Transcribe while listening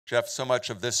Jeff, so much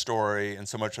of this story and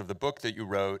so much of the book that you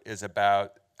wrote is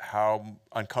about how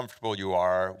uncomfortable you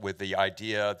are with the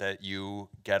idea that you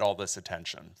get all this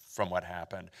attention from what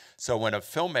happened. So when a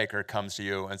filmmaker comes to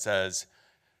you and says,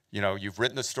 you know, you've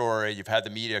written the story, you've had the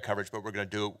media coverage, but we're going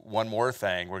to do one more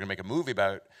thing. We're going to make a movie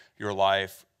about your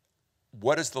life.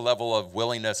 What is the level of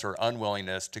willingness or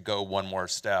unwillingness to go one more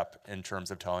step in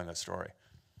terms of telling the story?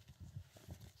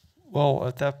 Well,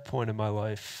 at that point in my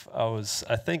life,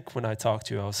 I think when I talked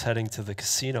to you, I was heading to the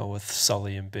casino with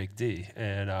Sully and Big D,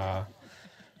 and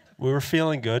we were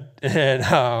feeling good. And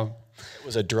it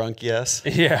was a drunk yes.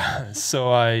 Yeah.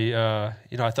 So I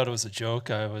thought it was a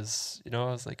joke. I was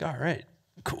like, all right,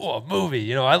 cool, a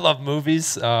movie. I love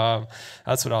movies.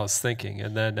 That's what I was thinking.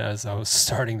 And then as I was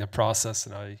starting the process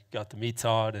and I got to meet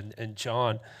Todd and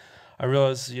John, I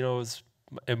realized,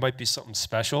 it might be something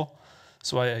special.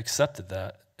 So I accepted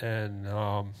that. And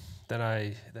then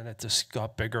it just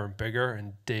got bigger and bigger.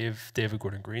 And David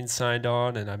Gordon Green signed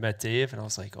on, and I met Dave, and I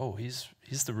was like, oh, he's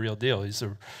the real deal. He's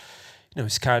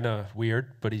he's kind of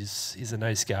weird, but he's a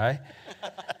nice guy.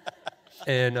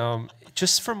 And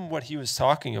just from what he was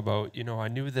talking about, I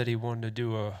knew that he wanted to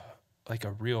do a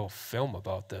real film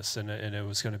about this, and it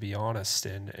was going to be honest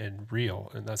and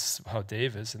real, and that's how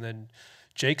Dave is. And then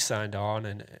Jake signed on,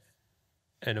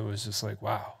 and it was just like,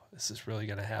 wow, this is really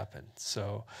going to happen.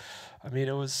 So, I mean,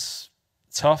 it was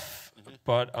tough,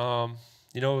 but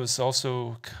it was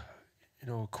also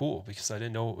cool because I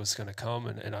didn't know what was going to come,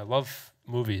 and I love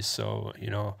movies, so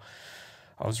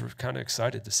I was kind of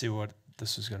excited to see what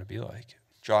this was going to be like.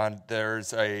 John, there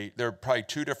are probably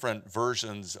two different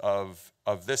versions of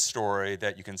this story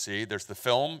that you can see. There's the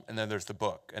film, and then there's the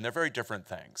book, and they're very different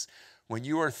things. When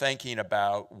you are thinking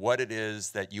about what it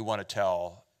is that you want to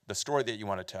tell, the story that you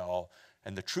want to tell,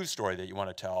 and the true story that you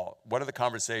want to tell, what are the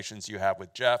conversations you have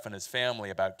with Jeff and his family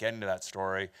about getting to that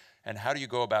story, and how do you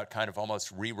go about kind of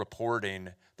almost re-reporting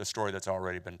the story that's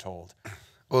already been told?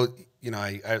 Well,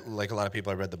 I like a lot of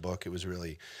people, I read the book. It was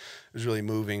really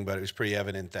moving, but it was pretty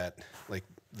evident that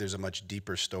there's a much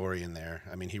deeper story in there.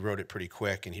 I mean, he wrote it pretty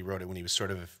quick, and he wrote it when he was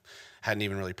hadn't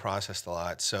even really processed a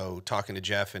lot. So talking to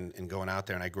Jeff and going out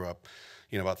there, and I grew up,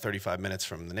 about 35 minutes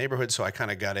from the neighborhood, so I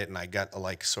kind of got it, and I got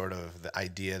sort of the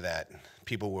idea that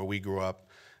people where we grew up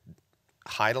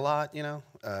hide a lot,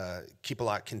 keep a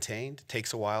lot contained. It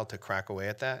takes a while to crack away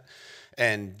at that,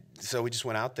 and so we just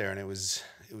went out there, and it was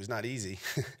not easy,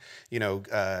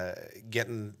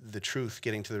 getting the truth,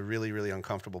 getting to the really, really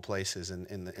uncomfortable places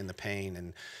in the pain.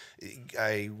 And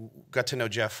I got to know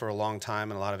Jeff for a long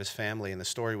time and a lot of his family, and the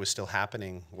story was still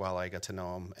happening while I got to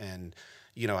know him. And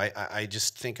I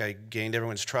just think I gained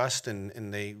everyone's trust,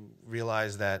 and they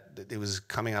realized that it was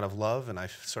coming out of love, and I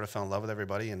sort of fell in love with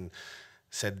everybody and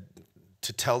said,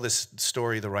 to tell this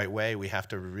story the right way, we have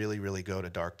to really, really go to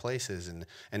dark places and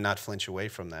not flinch away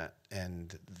from that.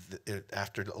 And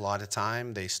after a lot of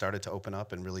time, they started to open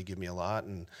up and really give me a lot.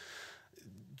 And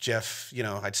Jeff,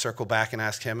 I'd circle back and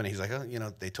ask him, and he's like, oh,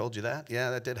 they told you that?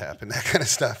 Yeah, that did happen, that kind of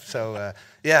stuff. So,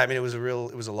 yeah, I mean, it was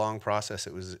a long process.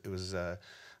 It was.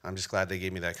 I'm just glad they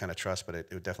gave me that kind of trust, but it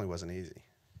definitely wasn't easy.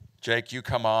 Jake, you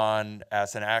come on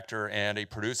as an actor and a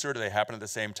producer. Do they happen at the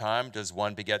same time? Does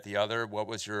one beget the other? What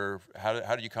was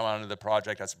how did you come onto the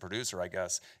project as a producer, I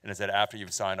guess? And is it after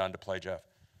you've signed on to play Jeff?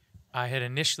 I had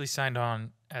initially signed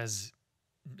on as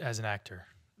an actor.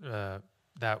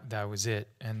 That was it.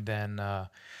 And then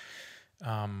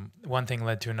one thing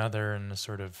led to another, and a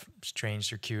sort of strange,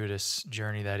 circuitous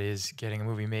journey that is getting a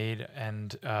movie made.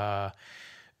 And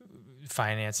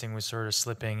financing was sort of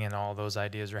slipping, and all those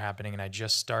ideas were happening. And I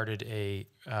just started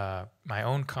my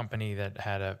own company that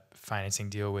had a financing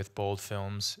deal with Bold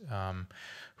Films,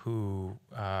 who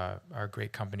are a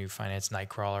great company who financed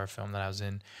Nightcrawler, a film that I was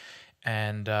in.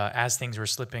 And as things were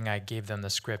slipping, I gave them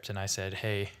the script, and I said,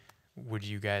 hey, would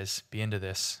you guys be into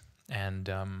this?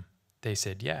 And they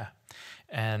said, yeah.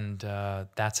 And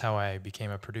that's how I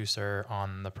became a producer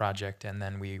on the project. And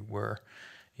then we were,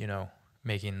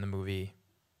 making the movie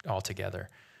all together.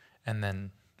 And then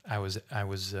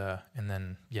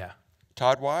yeah.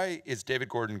 Todd, why is David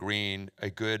Gordon Green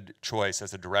a good choice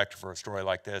as a director for a story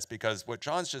like this? Because what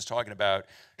John's just talking about,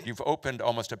 you've opened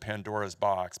almost a Pandora's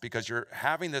box, because you're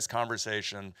having this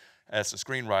conversation as a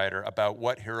screenwriter about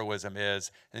what heroism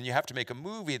is, and you have to make a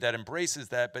movie that embraces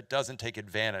that but doesn't take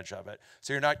advantage of it.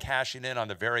 So you're not cashing in on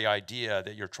the very idea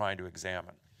that you're trying to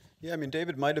examine. Yeah, I mean,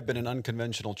 David might have been an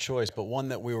unconventional choice, but one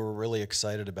that we were really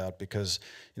excited about because,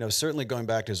 certainly going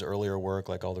back to his earlier work,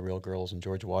 like All the Real Girls and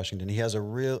George Washington, he has a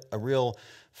real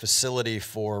facility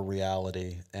for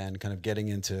reality and kind of getting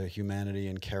into humanity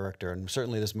and character, and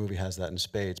certainly this movie has that in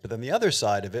spades. But then the other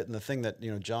side of it, and the thing that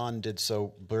John did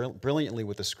so brilliantly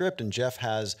with the script, and Jeff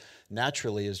has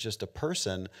naturally as just a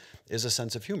person, is a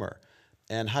sense of humor.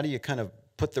 And how do you kind of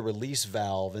put the release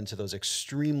valve into those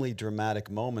extremely dramatic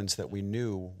moments that we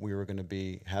knew we were going to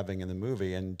be having in the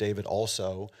movie? And David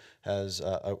also has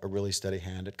a really steady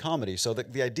hand at comedy. So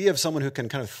the idea of someone who can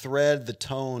kind of thread the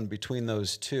tone between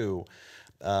those two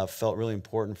felt really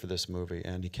important for this movie.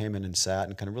 And he came in and sat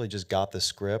and kind of really just got the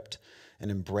script and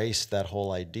embraced that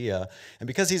whole idea. And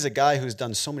because he's a guy who's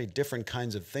done so many different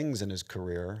kinds of things in his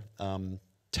career,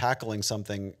 tackling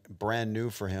something brand new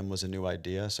for him was a new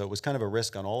idea. So it was kind of a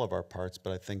risk on all of our parts,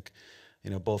 but I think,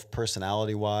 both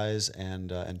personality-wise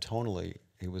and tonally,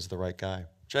 he was the right guy.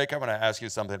 Jake, I want to ask you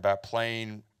something about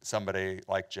playing somebody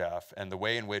like Jeff and the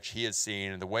way in which he is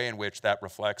seen and the way in which that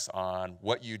reflects on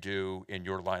what you do in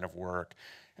your line of work.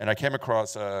 And I came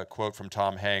across a quote from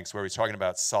Tom Hanks where he's talking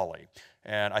about Sully.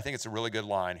 And I think it's a really good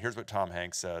line. Here's what Tom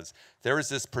Hanks says. There is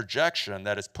this projection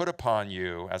that is put upon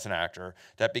you as an actor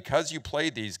that because you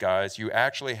played these guys, you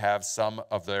actually have some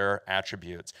of their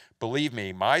attributes. Believe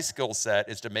me, my skill set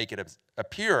is to make it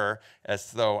appear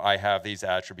as though I have these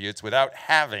attributes without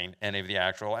having any of the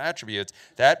actual attributes.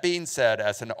 That being said,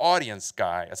 as an audience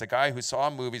guy, as a guy who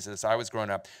saw movies as I was growing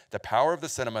up, the power of the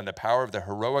cinema and the power of the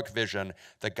heroic vision,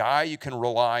 the guy you can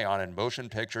rely on in motion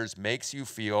pictures makes you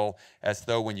feel as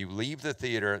though when you leave the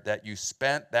theater that you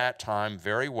spent that time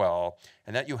very well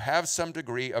and that you have some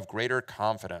degree of greater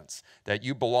confidence, that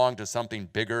you belong to something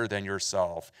bigger than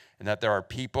yourself, and that there are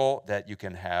people that you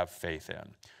can have faith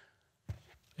in.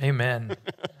 Amen.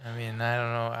 I mean, I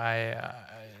don't know.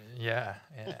 Yeah.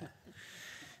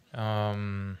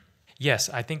 Yes,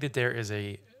 I think that there is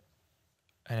an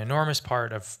enormous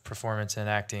part of performance and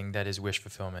acting that is wish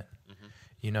fulfillment.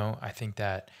 Mm-hmm. I think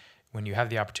that when you have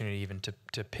the opportunity even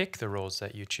to pick the roles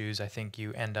that you choose, I think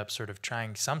you end up sort of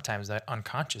trying sometimes that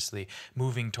unconsciously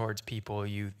moving towards people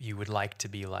you would like to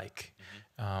be like.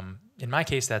 Mm-hmm. In my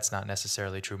case, that's not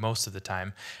necessarily true most of the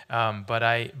time.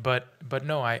 But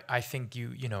no, I think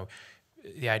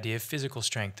the idea of physical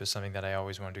strength is something that I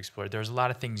always wanted to explore. There's a lot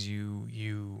of things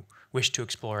you wish to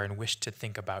explore and wish to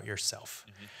think about yourself.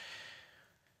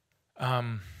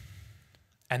 Mm-hmm.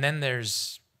 And then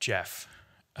there's Jeff.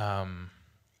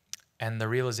 And the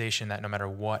realization that no matter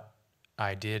what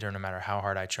I did or no matter how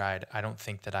hard I tried, I don't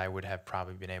think that I would have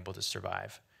probably been able to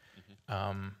survive.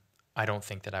 Mm-hmm. I don't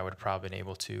think that I would have probably been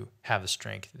able to have the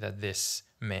strength that this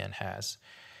man has.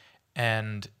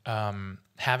 And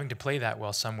having to play that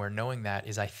well somewhere, knowing that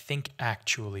is, I think,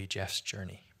 actually Jeff's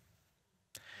journey.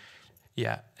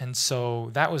 Yeah, and so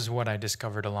that was what I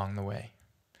discovered along the way,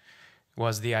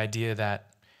 was the idea that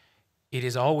it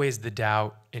is always the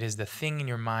doubt, it is the thing in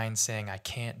your mind saying, I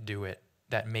can't do it,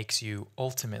 that makes you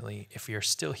ultimately, if you're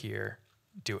still here,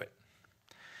 do it.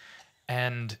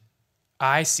 And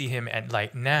I see him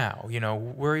at now,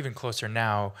 we're even closer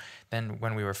now than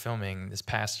when we were filming. This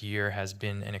past year has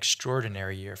been an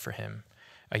extraordinary year for him,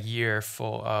 a year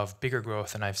full of bigger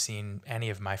growth than I've seen any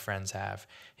of my friends have.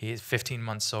 He is 15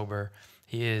 months sober.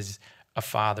 He is a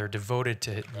father devoted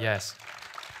to, yes.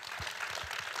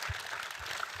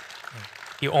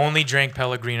 He only drank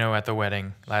Pellegrino at the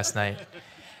wedding last night.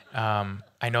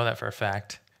 I know that for a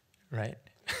fact, right?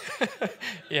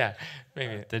 Yeah,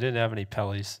 maybe. They didn't have any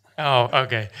Pellies. Oh,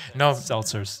 okay. No.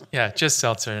 Seltzers. Yeah, just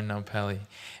seltzer and no Pelly.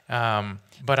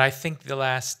 But I think the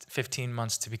last 15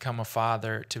 months to become a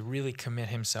father, to really commit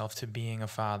himself to being a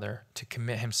father, to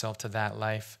commit himself to that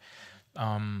life.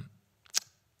 And,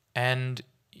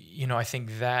 I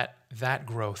think that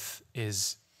growth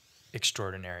is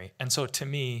extraordinary. And so to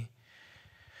me,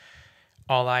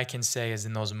 all I can say is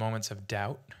in those moments of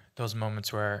doubt, those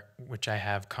moments which I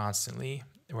have constantly,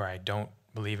 where I don't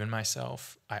believe in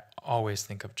myself, I always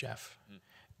think of Jeff.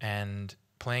 And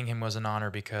playing him was an honor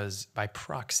because by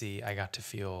proxy, I got to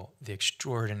feel the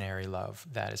extraordinary love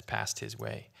that is passed his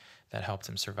way that helped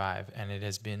him survive. And it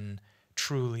has been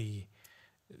truly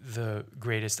the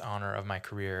greatest honor of my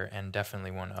career and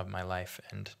definitely one of my life.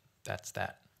 And that's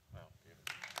that.